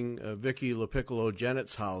touring Vicki LaPiccolo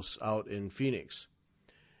Jennett's house out in Phoenix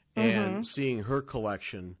and seeing her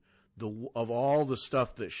collection, of all the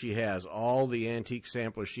stuff that she has, all the antique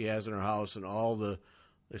samplers she has in her house and all the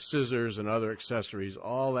scissors and other accessories,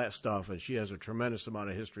 all that stuff, and she has a tremendous amount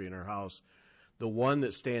of history in her house. The one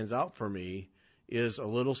that stands out for me is a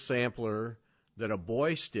little sampler that a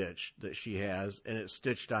boy stitched that she has, and it's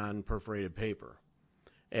stitched on perforated paper.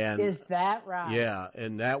 And is that right? Yeah,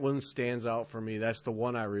 and that one stands out for me. That's the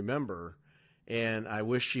one I remember, and I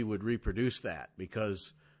wish she would reproduce that,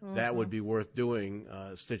 because that would be worth doing,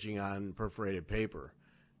 stitching on perforated paper.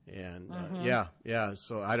 And yeah.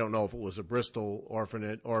 So I don't know if it was a Bristol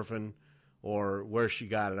orphan or where she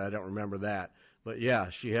got it. I don't remember that. But yeah,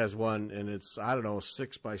 she has one, and it's, I don't know,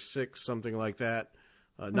 6 by 6, something like that.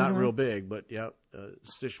 Not real big, but yeah,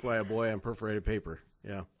 stitched by a boy on perforated paper.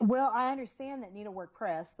 Yeah. Well, I understand that Needlework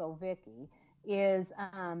Press, so Vicki, is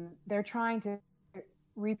they're trying to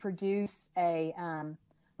reproduce the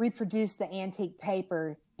antique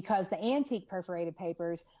paper, because the antique perforated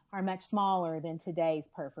papers are much smaller than today's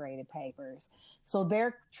perforated papers. So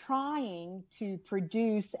they're trying to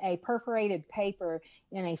produce a perforated paper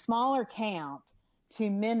in a smaller count to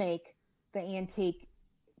mimic the antique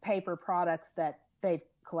paper products that they've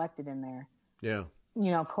collected in there. Yeah.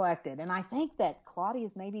 Collected. And I think that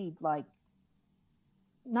Claudia's maybe like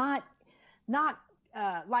not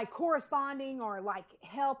like corresponding or like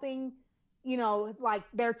helping, like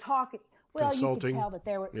they're talking. Well, consulting. You could tell that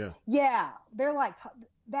they were, they're like,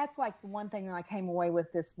 that's like the one thing that I came away with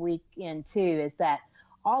this weekend too, is that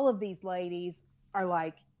all of these ladies are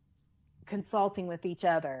like consulting with each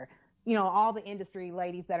other. All the industry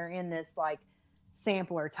ladies that are in this like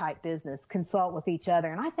sampler type business consult with each other.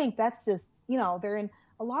 And I think that's just, they're in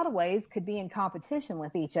a lot of ways could be in competition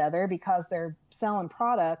with each other because they're selling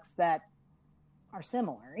products that are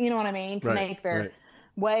similar, you know what I mean? To make their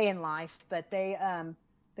way in life, but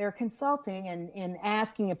they're consulting and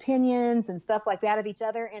asking opinions and stuff like that of each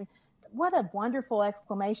other. And what a wonderful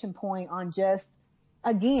exclamation point on just,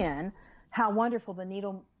 again, how wonderful the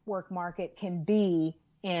needlework market can be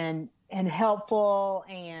and helpful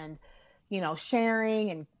and,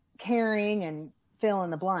 sharing and caring and fill in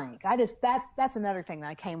the blank. That's another thing that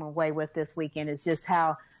I came away with this weekend, is just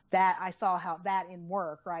how that I saw how that in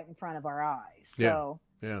work right in front of our eyes. So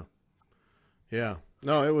yeah.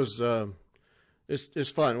 No, it was, it's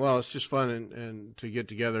fun. Well, it's just fun and to get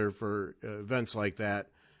together for events like that.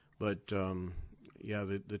 But,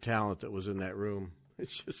 the talent that was in that room,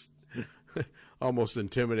 it's just almost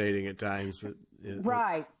intimidating at times.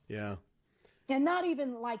 Right. Yeah. And not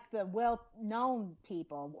even like the well-known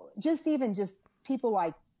people, just people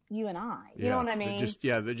like you and I. You know what I mean?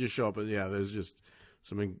 They just show up. And there's just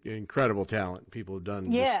some incredible talent. People have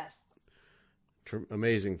done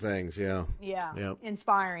amazing things. Yeah. Yep.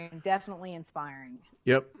 Inspiring. Definitely inspiring.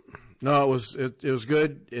 Yep. No, it was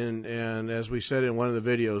good. And as we said in one of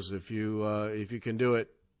the videos, if you can do it,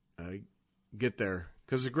 get there,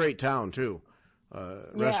 because it's a great town too.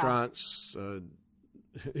 Restaurants,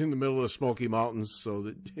 in the middle of the Smoky Mountains, so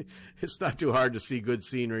that it's not too hard to see good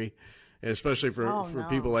scenery, and especially for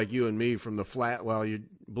people like you and me from the flat. Well,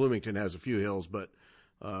 Bloomington has a few hills, but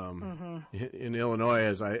in Illinois,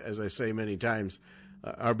 as I say many times,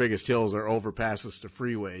 our biggest hills are overpasses to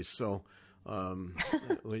freeways. So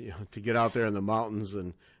to get out there in the mountains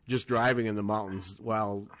and just driving in the mountains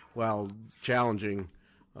while challenging,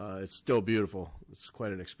 it's still beautiful. It's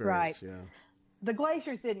quite an experience. Right. Yeah. The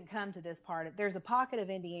glaciers didn't come to this part. There's a pocket of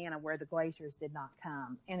Indiana where the glaciers did not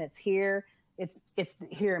come, and it's here. It's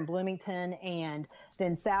here in Bloomington, and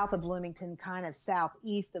then south of Bloomington, kind of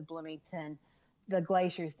southeast of Bloomington, the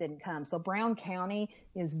glaciers didn't come. So Brown County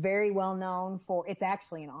is very well known for, it's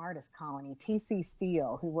actually an artist colony. T.C.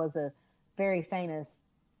 Steele, who was a very famous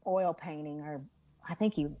oil painting, or I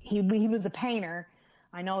think he was a painter.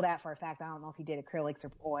 I know that for a fact. I don't know if he did acrylics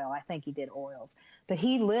or oil. I think he did oils. But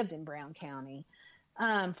he lived in Brown County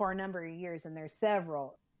for a number of years, and there's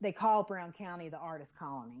several. They call Brown County the artist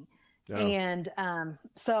colony. Oh. And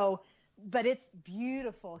but it's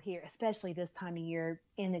beautiful here, especially this time of year,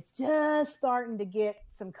 and it's just starting to get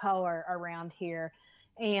some color around here.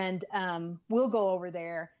 And we'll go over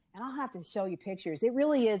there, and I'll have to show you pictures. It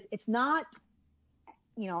really is. It's not,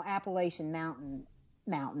 Appalachian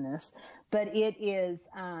mountainous, but it is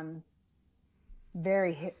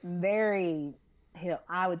very, very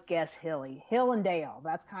I would guess hilly, hill and dale.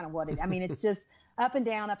 That's kind of what it. I mean, it's just up and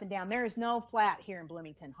down, up and down. There is no flat here in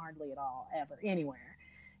Bloomington, hardly at all, ever, anywhere.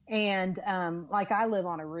 And like I live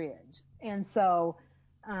on a ridge. And so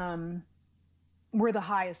we're the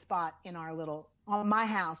highest spot in our my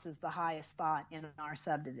house is the highest spot in our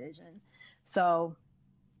subdivision. So,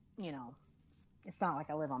 you know, it's not like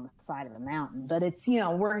I live on the side of a mountain, but it's, you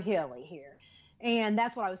know, we're hilly here. And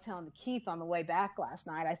that's what I was telling Keith on the way back last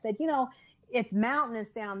night. I said, you know, it's mountainous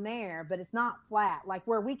down there, but it's not flat. Like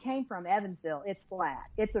where we came from, Evansville, it's flat.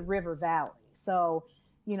 It's a river valley. So,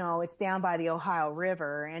 you know, it's down by the Ohio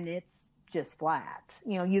River and it's just flat.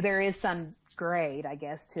 You know, there is some grade, I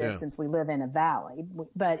guess, to it since we live in a valley,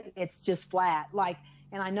 but it's just flat. Like,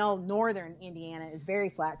 and I know northern Indiana is very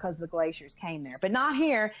flat because the glaciers came there, but not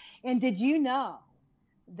here. And did you know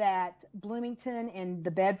that Bloomington and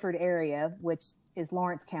the Bedford area, which is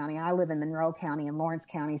Lawrence County, I live in Monroe County, and Lawrence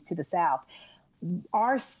County is to the south,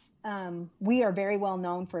 we are very well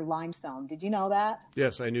known for limestone. Did you know that?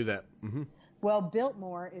 Yes, I knew that. Mm-hmm. Well,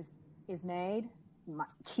 Biltmore is made,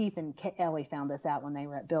 Keith and Ellie found this out when they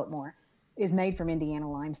were at Biltmore, is made from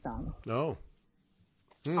Indiana limestone. Oh.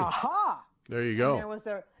 Aha! There you go.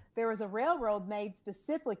 And there was a railroad made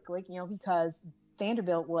specifically, you know, because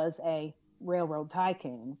Vanderbilt was a railroad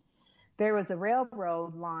tycoon. There was a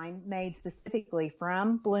railroad line made specifically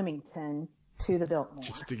from Bloomington to the Biltmore.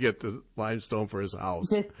 Just to get the limestone for his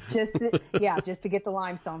house. Just to get the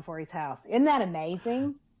limestone for his house. Isn't that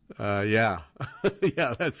amazing? Yeah.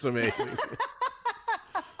 Yeah, that's amazing.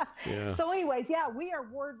 Yeah. So anyways, yeah, we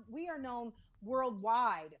are known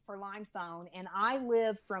worldwide for limestone, and I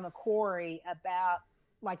live from a quarry about,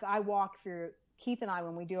 like, I walk through, Keith and I,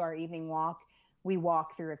 when we do our evening walk, we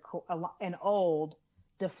walk through an old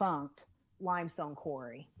defunct limestone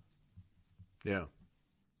quarry. Yeah.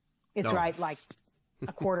 It's right like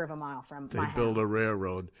a quarter of a mile from my house. They build a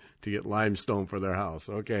railroad to get limestone for their house.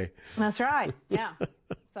 Okay. That's right. Yeah.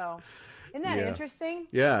 So isn't that interesting?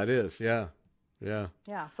 Yeah, it is. Yeah. Yeah.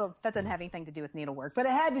 Yeah. So that doesn't have anything to do with needlework, but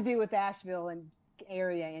it had to do with Asheville and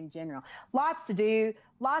area in general. Lots to do,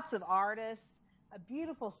 lots of artists, a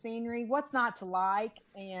beautiful scenery. What's not to like?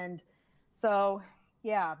 And so,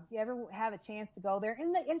 yeah, you ever have a chance to go there?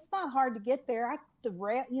 And it's not hard to get there.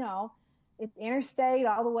 It's interstate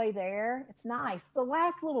all the way there. It's nice. The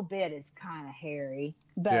last little bit is kind of hairy,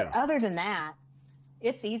 but other than that,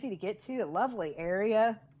 it's easy to get to. A lovely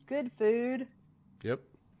area, good food. Yep.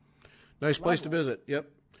 Nice place to visit. Yep.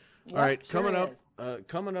 All right. Coming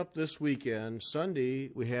up this weekend, Sunday,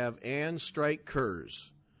 we have Ann Strike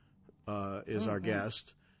Kurz is our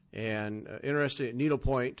guest, and interested in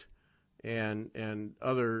needlepoint and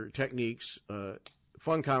other techniques.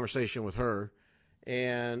 Fun conversation with her.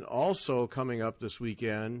 And also coming up this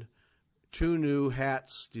weekend, 2 new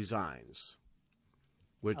hats designs,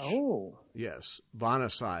 which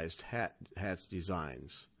Vana-sized hats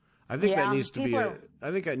designs. I think that needs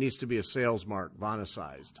to be a sales mark,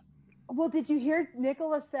 Vana-sized. Well, did you hear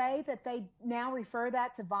Nicola say that they now refer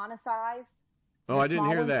that to Vana-sized? Oh, I didn't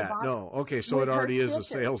hear that. No. Okay, so it already is a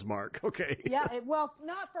sales mark. Okay. Yeah. Well,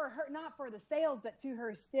 not for her, not for the sales, but to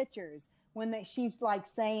her stitchers. She's like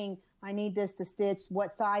saying, I need this to stitch.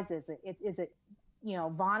 What size is it? Is it,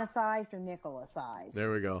 Vana sized or Nicola sized?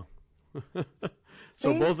 There we go.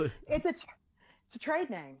 So it's a trade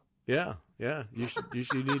name. Yeah. Yeah. You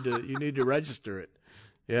need to register it.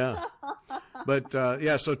 Yeah. But,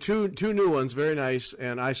 so two new ones. Very nice.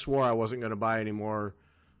 And I swore I wasn't going to buy any more.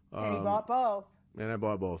 And he bought both. And I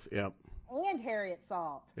bought both. Yep. And Harriet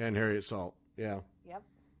Salt. Yeah. Yep.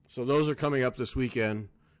 So those are coming up this weekend.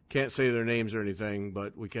 Can't say their names or anything,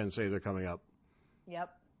 but we can say they're coming up. Yep.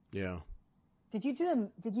 Yeah. Did you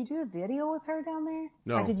do a video with her down there?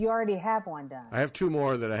 No. Or did you already have one done? I have 2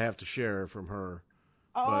 more that I have to share from her.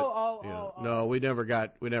 No, we never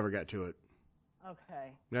got to it.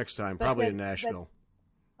 Okay. Next time, probably in Nashville.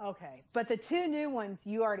 Okay. But the 2 new ones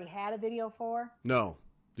you already had a video for? No.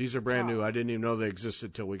 These are brand new. I didn't even know they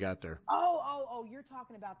existed till we got there. Oh, you're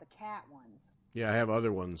talking about the cat ones. Yeah, I have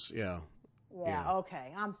other ones. Yeah. Yeah.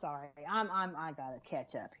 Okay. I'm sorry. I gotta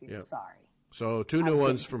catch up here. Yep. Sorry. So 2 new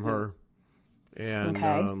ones from her, and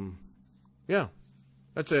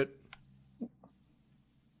that's it.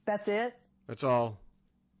 That's it. That's all.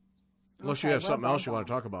 Unless you have something else you want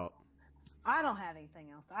to talk about. I don't have anything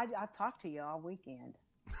else. I've talked to you all weekend.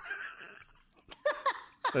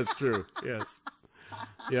 That's true. Yes.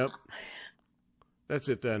 Yep. That's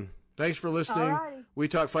it then. Thanks for listening.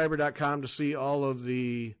 WeTalkFiber.com to see all of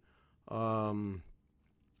the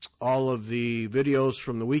videos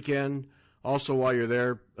from the weekend. Also, while you're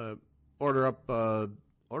there, order up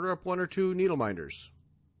 1 or 2 needle minders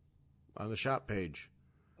on the shop page.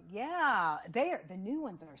 Yeah, the new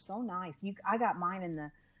ones are so nice. I got mine in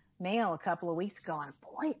the mail a couple of weeks ago, and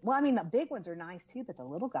boy, well, I mean, the big ones are nice too, but the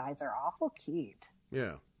little guys are awful cute.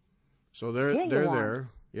 Yeah. So they're there.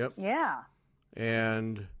 Yep. Yeah.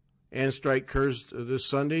 And Strike occurs this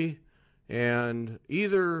Sunday, and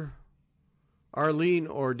either Arlene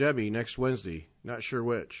or Debbie next Wednesday. Not sure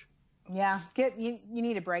which. Yeah, you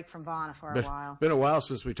need a break from Vonna for a while. Been a while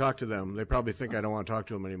since we talked to them. They probably think I don't want to talk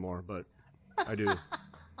to them anymore, but I do.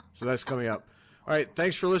 So that's coming up. All right,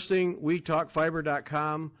 thanks for listening.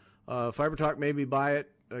 WeTalkFiber.com. Fiber Talk, maybe buy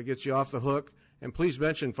it, gets you off the hook. And please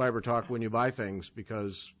mention Fiber Talk when you buy things,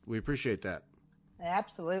 because we appreciate that.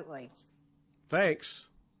 Absolutely. Thanks.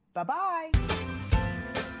 Bye-bye.